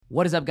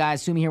What is up,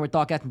 guys? Sumi here with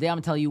ThoughtCast, and today I'm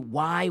going to tell you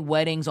why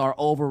weddings are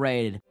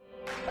overrated.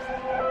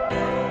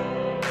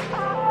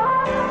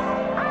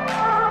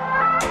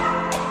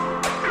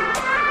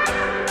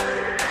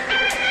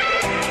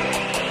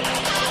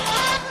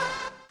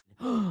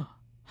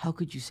 How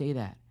could you say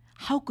that?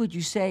 How could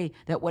you say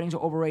that weddings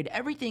are overrated?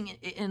 Everything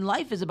in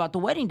life is about the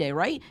wedding day,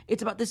 right?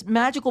 It's about this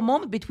magical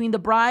moment between the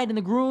bride and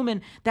the groom,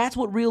 and that's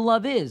what real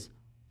love is.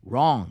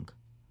 Wrong.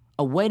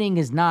 A wedding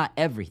is not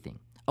everything.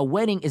 A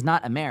wedding is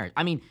not a marriage.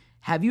 I mean,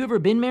 have you ever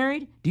been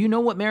married? Do you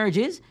know what marriage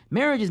is?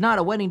 Marriage is not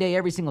a wedding day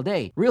every single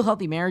day. Real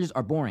healthy marriages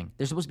are boring.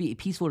 They're supposed to be a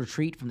peaceful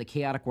retreat from the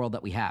chaotic world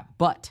that we have.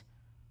 But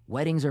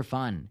weddings are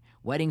fun.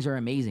 Weddings are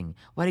amazing.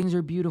 Weddings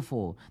are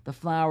beautiful. The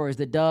flowers,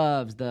 the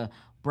doves, the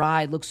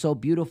bride looks so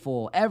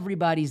beautiful.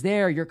 Everybody's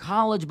there. Your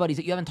college buddies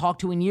that you haven't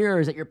talked to in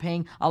years, that you're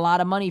paying a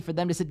lot of money for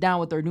them to sit down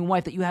with their new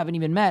wife that you haven't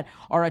even met,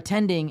 are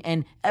attending,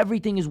 and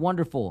everything is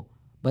wonderful.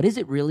 But is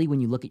it really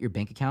when you look at your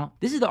bank account?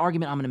 This is the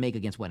argument I'm going to make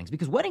against weddings,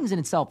 because weddings in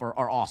itself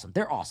are awesome.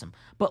 They're awesome.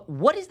 But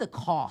what is the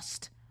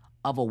cost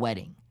of a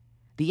wedding?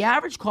 The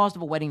average cost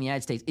of a wedding in the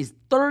United States is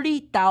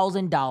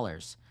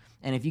 $30,000.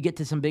 And if you get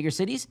to some bigger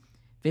cities,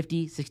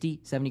 50, 60,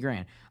 70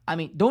 grand. I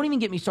mean, don't even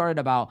get me started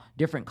about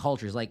different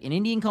cultures. Like in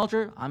Indian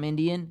culture, I'm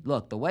Indian.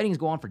 Look, the weddings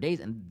go on for days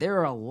and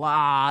they're a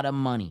lot of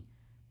money.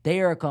 They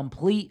are a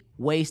complete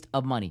waste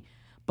of money.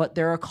 But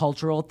they're a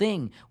cultural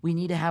thing. We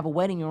need to have a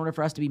wedding in order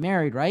for us to be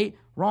married, right?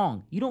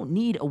 Wrong. You don't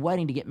need a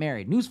wedding to get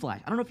married.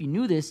 Newsflash. I don't know if you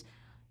knew this.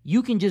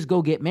 You can just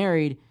go get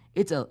married.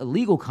 It's a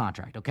legal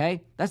contract,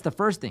 okay? That's the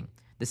first thing.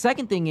 The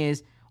second thing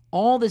is,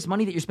 all this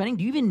money that you're spending,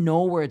 do you even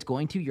know where it's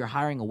going to? You're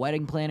hiring a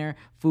wedding planner,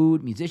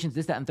 food, musicians,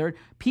 this, that, and third.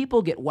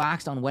 People get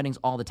waxed on weddings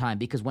all the time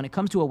because when it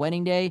comes to a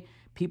wedding day,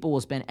 people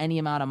will spend any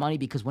amount of money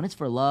because when it's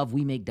for love,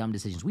 we make dumb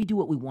decisions. We do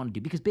what we want to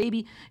do because,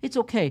 baby, it's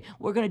okay.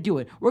 We're going to do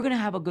it. We're going to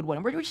have a good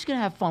wedding. We're just going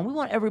to have fun. We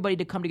want everybody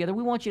to come together.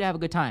 We want you to have a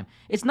good time.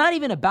 It's not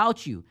even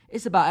about you.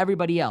 It's about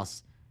everybody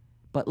else.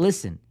 But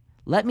listen,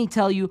 let me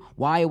tell you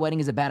why a wedding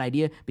is a bad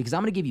idea, because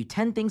I'm going to give you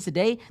 10 things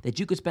today that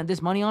you could spend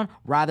this money on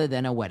rather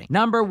than a wedding.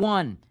 Number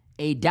one,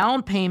 a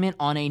down payment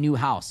on a new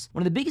house.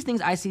 One of the biggest things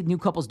I see new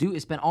couples do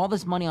is spend all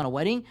this money on a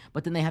wedding,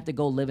 but then they have to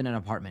go live in an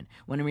apartment.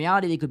 When in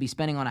reality, they could be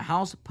spending on a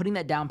house, putting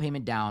that down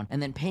payment down,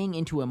 and then paying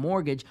into a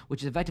mortgage,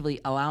 which is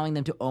effectively allowing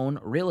them to own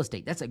real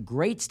estate. That's a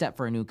great step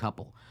for a new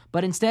couple.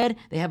 But instead,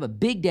 they have a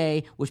big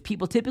day, which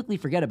people typically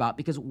forget about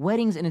because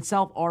weddings in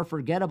itself are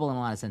forgettable in a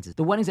lot of senses.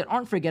 The weddings that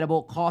aren't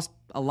forgettable cost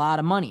a lot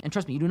of money. And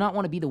trust me, you do not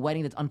want to be the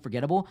wedding that's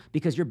unforgettable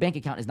because your bank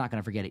account is not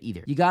going to forget it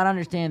either. You got to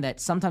understand that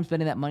sometimes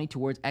spending that money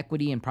towards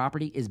equity and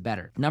property is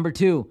better. Number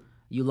two,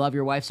 you love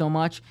your wife so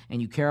much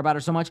and you care about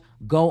her so much,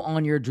 go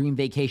on your dream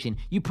vacation.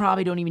 You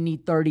probably don't even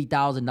need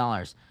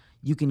 $30,000.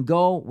 You can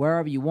go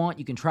wherever you want.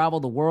 You can travel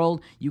the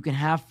world. You can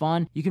have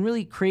fun. You can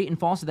really create and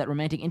foster that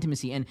romantic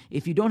intimacy. And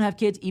if you don't have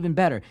kids, even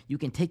better. You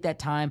can take that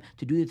time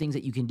to do the things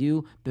that you can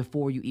do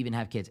before you even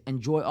have kids.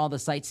 Enjoy all the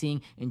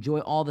sightseeing. Enjoy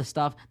all the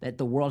stuff that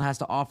the world has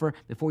to offer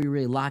before you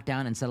really lock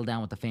down and settle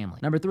down with the family.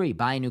 Number three,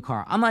 buy a new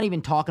car. I'm not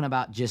even talking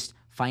about just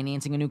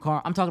financing a new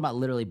car. I'm talking about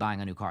literally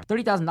buying a new car.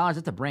 $30,000,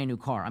 that's a brand new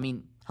car. I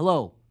mean,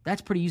 hello,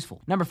 that's pretty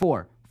useful. Number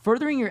four,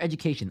 furthering your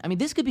education. I mean,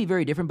 this could be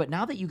very different, but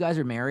now that you guys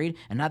are married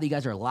and now that you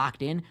guys are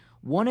locked in,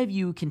 one of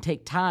you can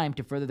take time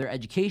to further their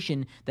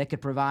education that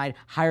could provide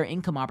higher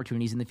income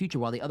opportunities in the future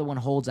while the other one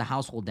holds a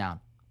household down.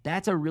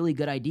 That's a really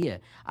good idea.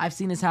 I've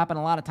seen this happen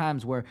a lot of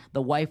times where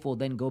the wife will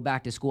then go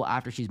back to school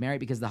after she's married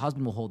because the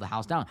husband will hold the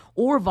house down,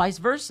 or vice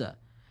versa.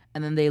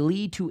 And then they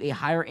lead to a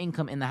higher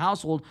income in the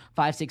household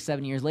 5, 6,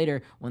 7 years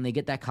later when they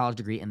get that college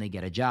degree and they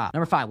get a job.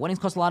 Number five, weddings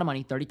cost a lot of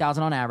money, $30,000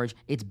 on average.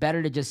 It's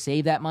better to just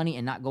save that money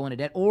and not go into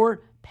debt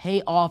or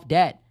pay off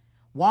debt.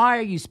 Why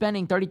are you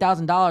spending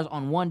 $30,000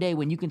 on one day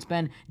when you can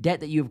spend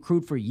debt that you've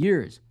accrued for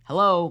years?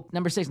 Hello.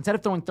 Number six, instead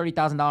of throwing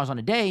 $30,000 on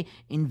a day,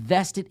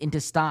 invest it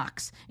into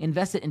stocks,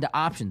 invest it into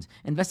options,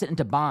 invest it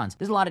into bonds.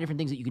 There's a lot of different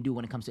things that you can do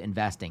when it comes to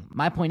investing.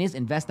 My point is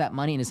invest that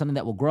money into something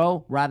that will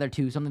grow rather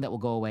to something that will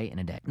go away in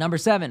a day. Number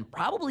seven,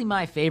 probably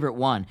my favorite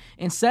one.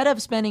 Instead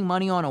of spending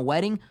money on a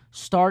wedding,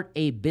 start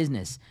a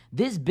business.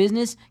 This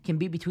business can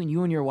be between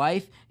you and your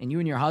wife and you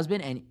and your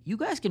husband, and you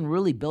guys can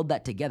really build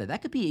that together.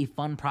 That could be a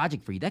fun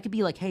project for you. That could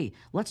be like, hey,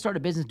 let's start a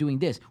business doing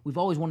this. We've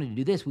always wanted to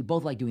do this. We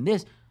both like doing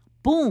this.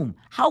 Boom.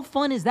 How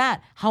fun is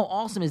that? How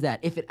awesome is that?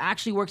 If it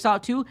actually works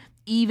out too,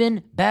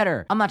 even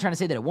better. I'm not trying to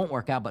say that it won't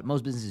work out, but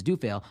most businesses do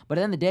fail. But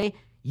at the end of the day,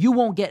 you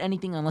won't get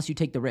anything unless you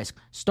take the risk.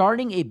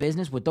 Starting a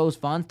business with those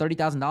funds,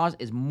 $30,000,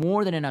 is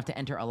more than enough to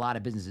enter a lot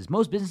of businesses.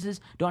 Most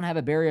businesses don't have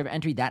a barrier of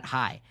entry that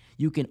high.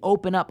 You can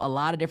open up a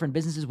lot of different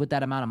businesses with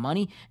that amount of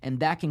money, and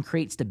that can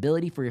create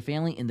stability for your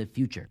family in the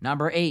future.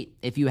 Number eight,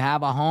 if you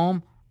have a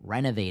home,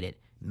 renovate it.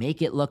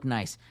 Make it look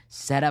nice.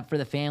 Set up for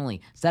the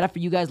family. Set up for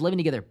you guys living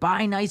together.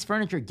 Buy nice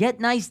furniture. Get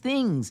nice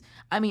things.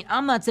 I mean,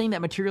 I'm not saying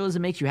that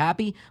materialism makes you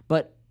happy,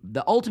 but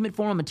the ultimate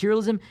form of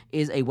materialism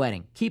is a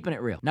wedding. Keeping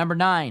it real. Number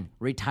 9,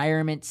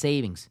 retirement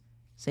savings.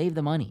 Save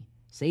the money.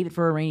 Save it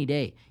for a rainy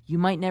day. You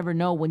might never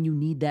know when you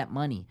need that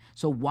money.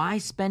 So why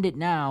spend it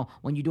now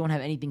when you don't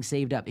have anything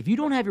saved up? If you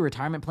don't have your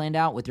retirement planned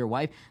out with your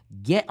wife,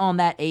 get on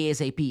that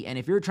ASAP. And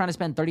if you're trying to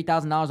spend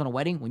 $30,000 on a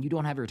wedding when you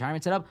don't have your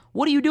retirement set up,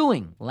 what are you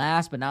doing?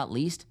 Last but not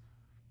least,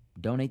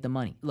 donate the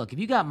money. Look, if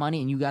you got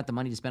money and you got the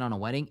money to spend on a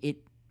wedding, it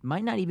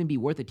might not even be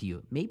worth it to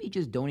you. Maybe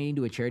just donating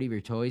to a charity of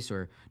your choice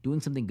or doing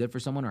something good for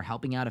someone or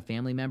helping out a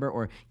family member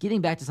or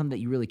giving back to something that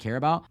you really care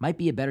about might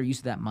be a better use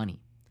of that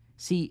money.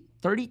 See,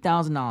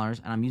 $30,000, and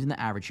I'm using the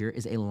average here,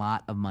 is a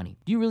lot of money.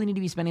 Do you really need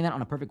to be spending that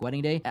on a perfect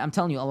wedding day? I'm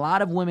telling you, a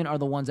lot of women are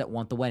the ones that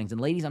want the weddings.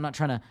 And ladies, I'm not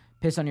trying to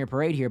piss on your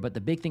parade here, but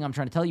the big thing I'm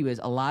trying to tell you is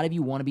a lot of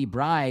you want to be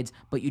brides,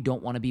 but you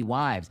don't want to be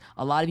wives.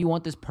 A lot of you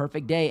want this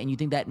perfect day, and you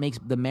think that makes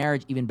the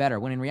marriage even better,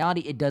 when in reality,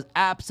 it does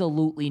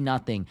absolutely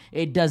nothing.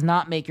 It does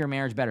not make your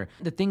marriage better.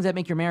 The things that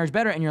make your marriage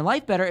better and your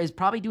life better is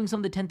probably doing some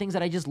of the 10 things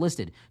that I just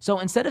listed. So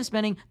instead of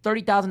spending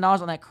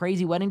 $30,000 on that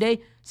crazy wedding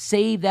day,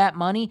 save that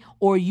money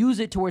or use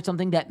it towards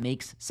something that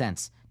makes sense.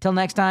 Till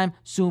next time,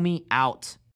 Sumi out.